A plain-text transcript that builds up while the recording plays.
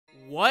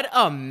What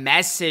a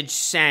message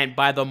sent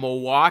by the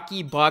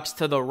Milwaukee Bucks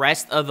to the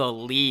rest of the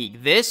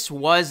league. This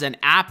was an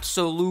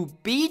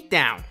absolute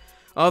beatdown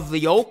of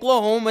the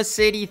Oklahoma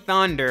City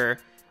Thunder,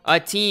 a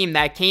team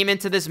that came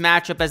into this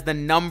matchup as the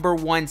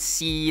 #1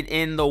 seed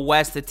in the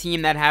West, a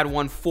team that had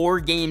won 4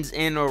 games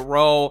in a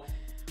row,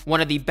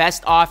 one of the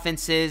best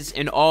offenses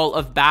in all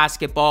of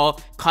basketball,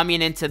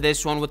 coming into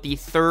this one with the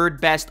 3rd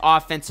best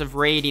offensive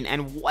rating.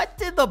 And what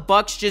did the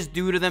Bucks just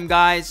do to them,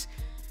 guys?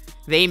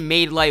 They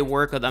made light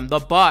work of them. The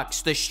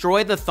Bucks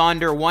destroy the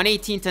Thunder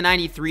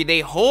 118-93. They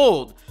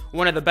hold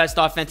one of the best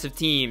offensive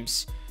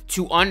teams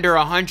to under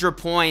 100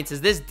 points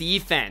as this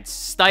defense,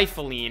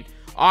 stifling,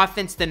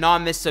 offense did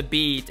not miss a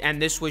beat, and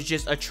this was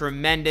just a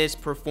tremendous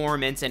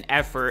performance and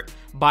effort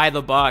by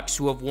the Bucks,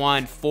 who have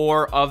won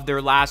 4 of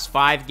their last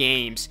 5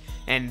 games,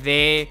 and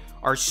they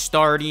are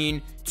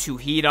starting to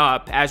heat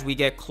up as we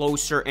get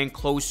closer and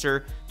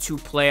closer to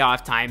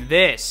playoff time.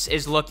 This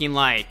is looking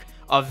like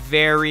a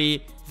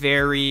very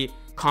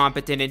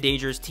competent and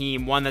dangerous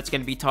team, one that's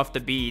going to be tough to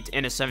beat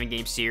in a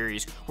 7-game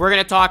series. We're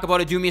going to talk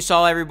about it. Do me a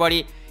solid,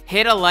 everybody.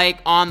 Hit a like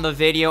on the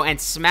video and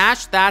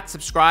smash that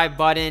subscribe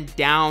button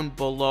down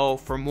below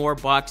for more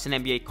Bucks and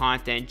NBA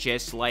content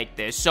just like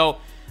this. So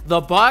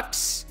the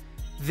Bucks,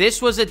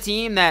 this was a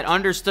team that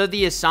understood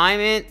the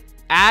assignment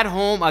at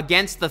home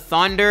against the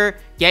Thunder,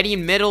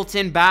 getting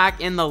Middleton back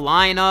in the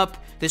lineup.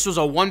 This was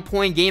a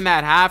 1-point game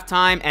at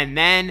halftime, and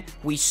then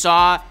we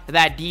saw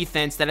that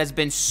defense that has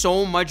been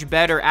so much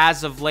better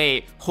as of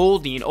late,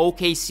 holding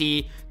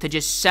OKC to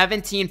just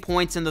 17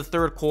 points in the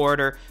 3rd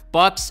quarter.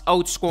 Bucks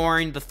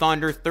outscoring the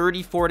Thunder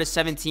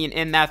 34-17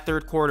 in that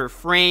 3rd quarter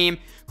frame.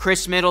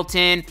 Chris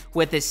Middleton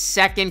with his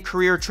 2nd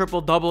career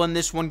triple-double in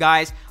this one,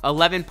 guys.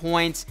 11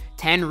 points,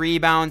 10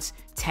 rebounds,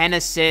 10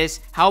 assists.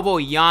 How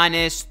about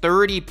Giannis?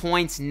 30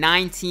 points,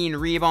 19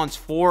 rebounds,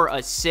 4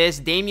 assists.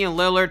 Damian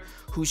Lillard,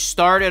 who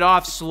started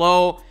off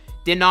slow,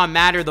 did not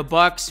matter. The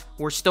Bucks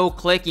were still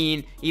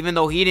clicking, even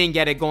though he didn't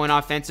get it going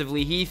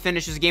offensively. He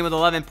finishes the game with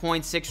 11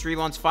 points, 6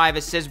 rebounds, 5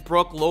 assists.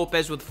 Brook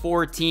Lopez with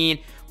 14.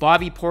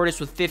 Bobby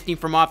Portis with 15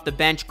 from off the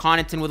bench.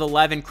 Connaughton with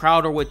 11.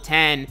 Crowder with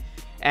 10.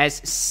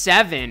 As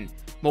 7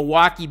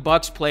 Milwaukee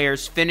Bucks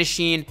players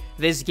finishing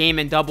this game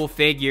in double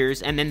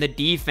figures. And then the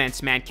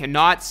defense, man,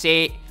 cannot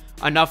say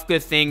enough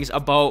good things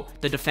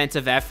about the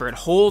defensive effort,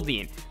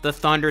 holding the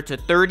Thunder to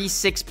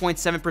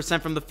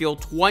 36.7% from the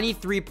field,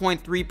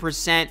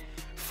 23.3%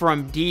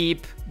 from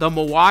deep. The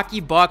Milwaukee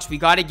Bucks, we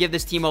got to give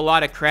this team a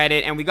lot of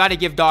credit, and we got to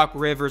give Doc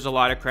Rivers a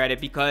lot of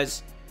credit,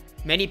 because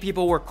many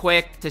people were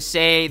quick to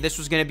say this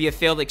was going to be a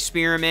failed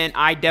experiment.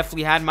 I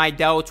definitely had my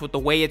doubts with the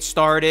way it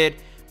started,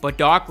 but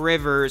Doc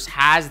Rivers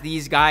has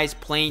these guys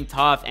playing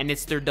tough, and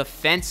it's their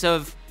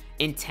defensive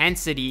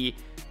intensity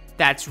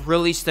that's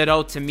really stood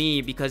out to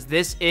me, because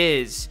this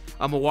is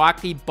a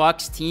Milwaukee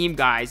Bucks team,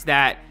 guys,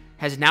 that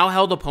has now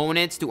held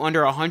opponents to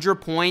under 100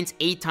 points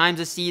 8 times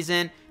this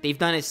season. They've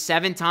done it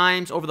 7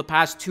 times over the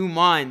past 2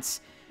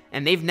 months,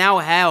 and they've now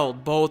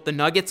held both the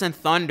Nuggets and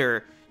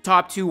Thunder,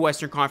 top 2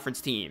 Western Conference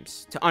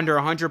teams, to under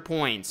 100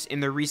 points in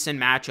their recent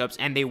matchups,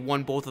 and they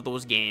won both of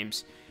those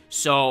games.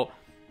 So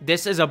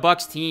this is a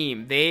Bucks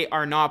team. They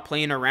are not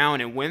playing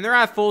around, and when they're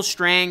at full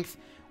strength,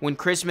 when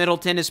Chris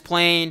Middleton is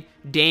playing,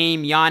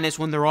 Dame, Giannis,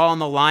 when they're all in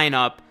the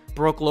lineup,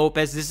 Brook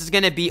Lopez, this is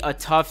going to be a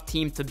tough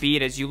team to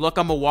beat. As you look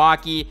at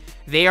Milwaukee,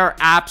 they are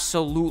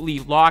absolutely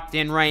locked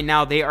in right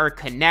now. They are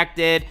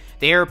connected.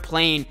 They are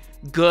playing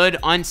good,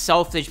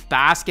 unselfish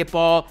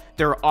basketball.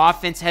 Their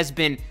offense has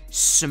been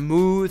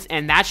smooth,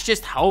 and that's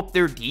just helped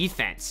their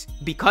defense.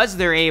 Because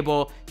they're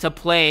able to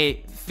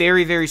play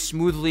very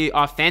smoothly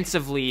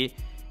offensively,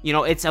 you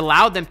know, it's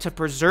allowed them to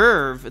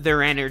preserve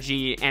their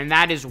energy, and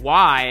that is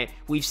why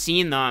we've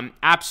seen them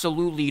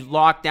absolutely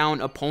lock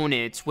down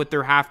opponents with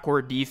their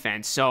half-court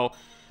defense. So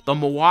the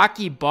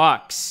Milwaukee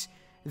Bucks,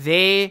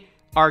 they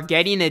are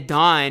getting it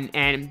done,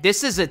 and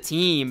this is a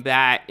team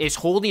that is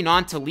holding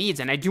on to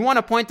leads. And I do want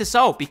to point this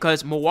out,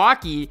 because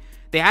Milwaukee,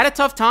 they had a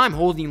tough time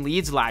holding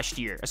leads last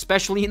year,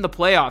 especially in the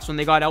playoffs when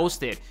they got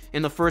ousted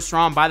in the 1st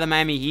round by the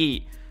Miami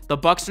Heat. The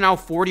Bucks are now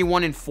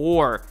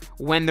 41-4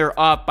 when they're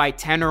up by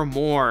 10 or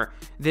more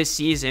this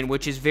season,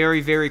 which is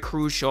very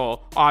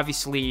crucial,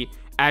 obviously,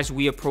 as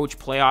we approach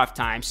playoff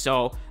time.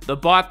 So the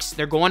Bucks,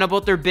 they're going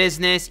about their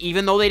business,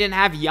 even though they didn't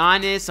have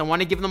Giannis. I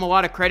want to give them a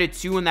lot of credit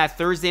too in that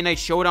Thursday night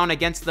showdown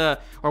against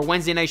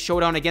Wednesday night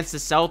showdown against the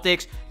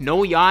Celtics. No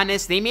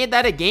Giannis, they made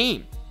that a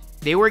game.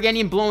 They were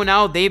getting blown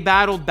out. They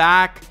battled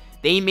back.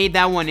 They made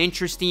that one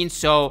interesting.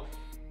 So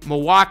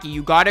Milwaukee,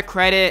 you got to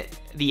credit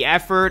the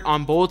effort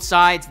on both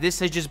sides. This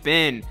has just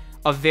been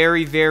a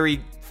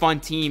very fun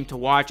team to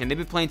watch, and they've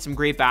been playing some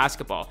great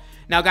basketball.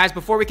 Now, guys,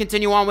 before we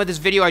continue on with this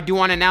video, I do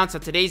want to announce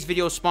that today's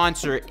video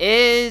sponsor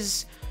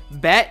is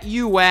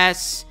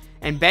BetUS,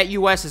 and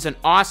BetUS is an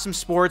awesome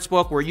sports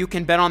book where you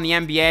can bet on the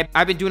NBA.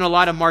 I've been doing a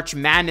lot of March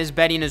Madness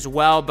betting as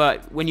well,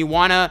 but when you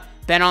want to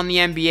bet on the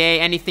NBA,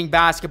 anything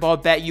basketball,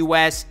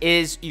 BetUS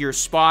is your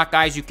spot,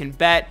 guys. You can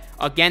bet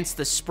against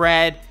the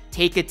spread,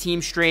 take a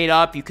team straight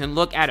up. You can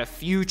look at a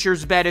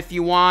futures bet if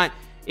you want.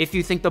 If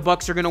you think the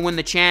Bucks are going to win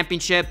the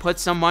championship, put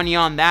some money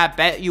on that.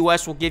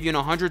 BetUS will give you an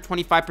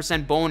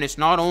 125% bonus,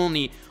 not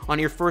only on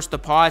your first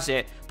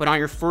deposit, but on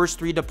your first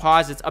 3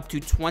 deposits up to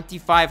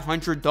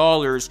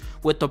 $2,500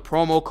 with the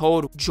promo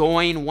code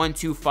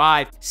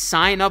JOIN125.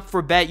 Sign up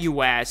for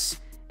BetUS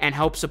and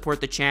help support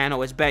the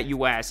channel, as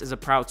BetUS is a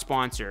proud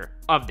sponsor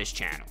of this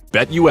channel.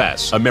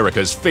 BetUS,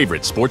 America's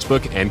favorite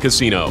sportsbook and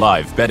casino.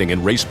 Live betting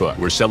and racebook.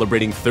 We're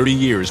celebrating 30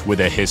 years with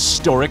a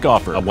historic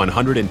offer. A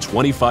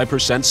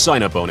 125%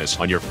 sign-up bonus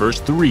on your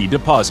first 3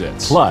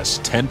 deposits. Plus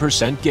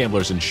 10%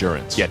 gambler's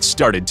insurance. Get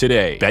started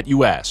today.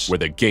 BetUS, where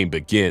the game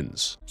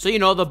begins. So, you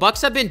know, the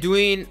Bucks have been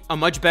doing a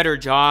much better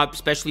job,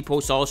 especially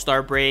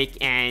post-All-Star break,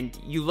 and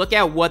you look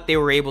at what they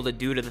were able to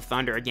do to the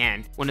Thunder.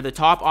 Again, one of the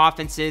top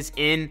offenses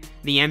in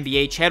the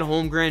NBA. Chet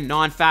Holmgren,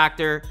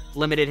 non-factor,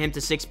 limited him to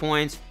 6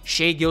 points.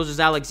 Shai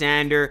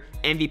Gilgeous-Alexander,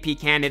 MVP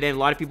candidate. A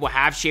lot of people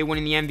have Shai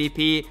winning the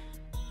MVP.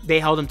 They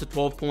held him to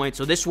 12 points.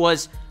 So this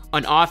was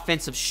an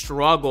offensive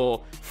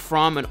struggle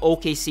from an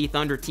OKC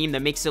Thunder team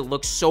that makes it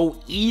look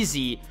so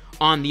easy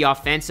on the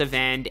offensive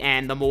end.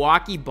 And the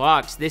Milwaukee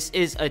Bucks, this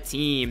is a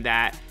team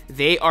that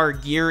they are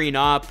gearing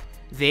up.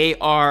 They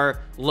are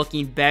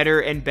looking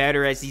better and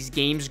better as these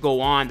games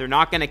go on. They're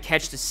not going to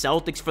catch the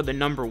Celtics for the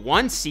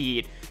 #1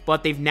 seed,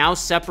 but they've now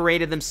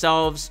separated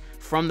themselves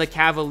from the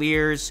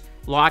Cavaliers,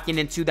 locking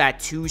into that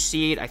 2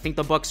 seed. I think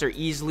the Bucks are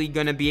easily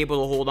going to be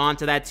able to hold on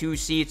to that 2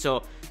 seed,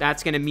 so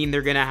that's going to mean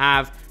they're going to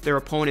have their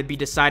opponent be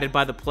decided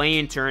by the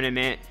play-in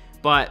tournament.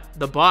 But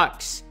the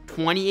Bucks,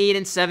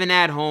 28-7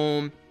 at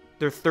home.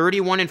 They're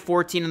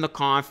 31-14 in the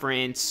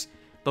conference.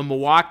 The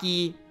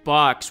Milwaukee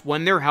Bucks,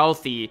 when they're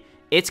healthy,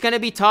 it's going to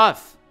be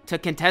tough to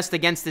contest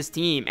against this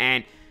team.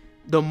 And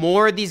the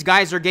more these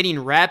guys are getting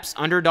reps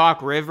under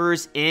Doc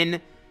Rivers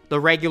in the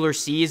regular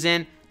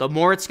season, the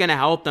more it's going to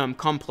help them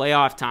come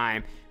playoff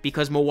time.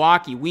 Because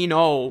Milwaukee, we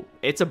know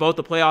it's about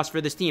the playoffs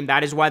for this team.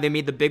 That is why they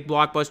made the big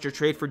blockbuster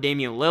trade for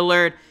Damian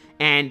Lillard.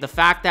 And the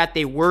fact that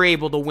they were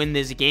able to win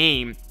this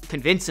game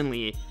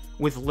convincingly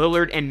with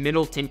Lillard and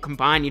Middleton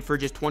combining for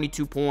just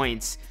 22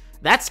 points,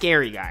 that's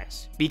scary,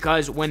 guys.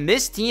 Because when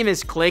this team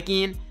is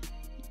clicking,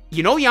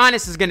 you know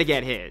Giannis is going to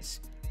get his.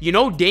 You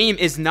know Dame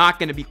is not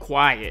going to be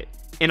quiet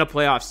in a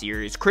playoff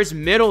series. Chris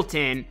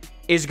Middleton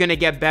is going to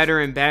get better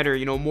and better,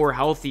 you know, more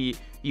healthy,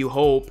 you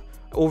hope,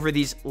 over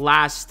these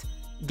last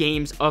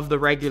games of the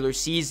regular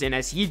season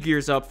as he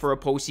gears up for a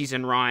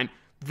postseason run.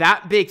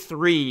 That big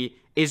 3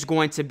 is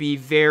going to be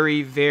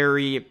very,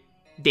 very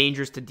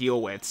dangerous to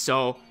deal with.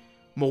 So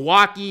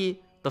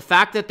Milwaukee, the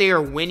fact that they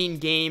are winning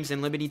games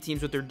and limiting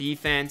teams with their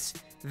defense,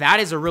 that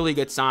is a really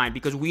good sign,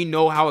 because we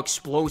know how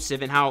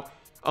explosive and how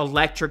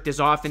electric this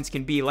offense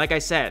can be. Like I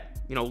said,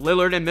 you know,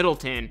 Lillard and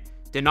Middleton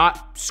did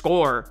not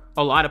score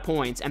a lot of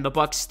points, and the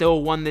Bucks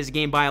still won this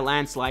game by a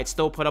landslide,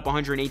 still put up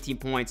 118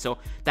 points. So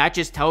that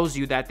just tells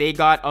you that they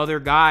got other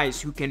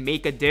guys who can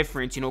make a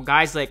difference. You know,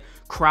 guys like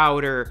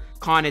Crowder,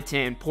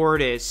 Connaughton,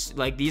 Portis,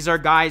 like these are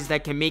guys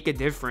that can make a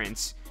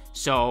difference.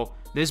 So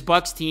this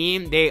Bucks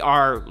team, they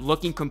are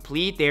looking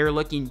complete, they are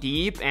looking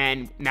deep,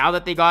 and now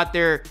that they got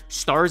their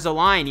stars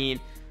aligning,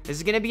 this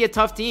is going to be a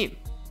tough team.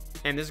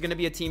 And this is going to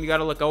be a team you got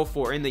to look out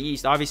for in the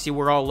East. Obviously,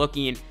 we're all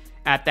looking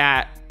at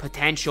that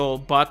potential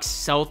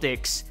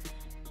Bucks-Celtics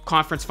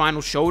conference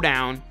final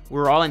showdown. We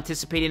were all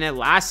anticipating it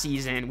last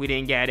season. We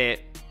didn't get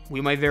it.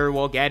 We might very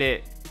well get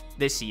it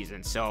this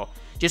season. So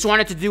just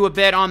wanted to do a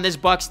bit on this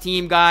Bucks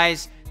team,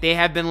 guys. They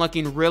have been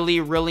looking really,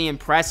 really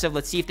impressive.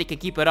 Let's see if they can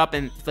keep it up,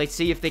 and let's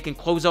see if they can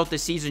close out the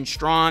season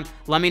strong.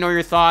 Let me know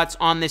your thoughts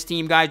on this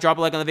team, guys. Drop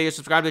a like on the video.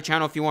 Subscribe to the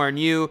channel if you are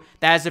new.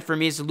 That is it for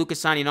me. This is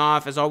Lucas signing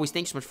off. As always,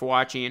 thanks so much for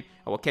watching.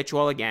 I will catch you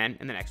all again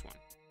in the next one.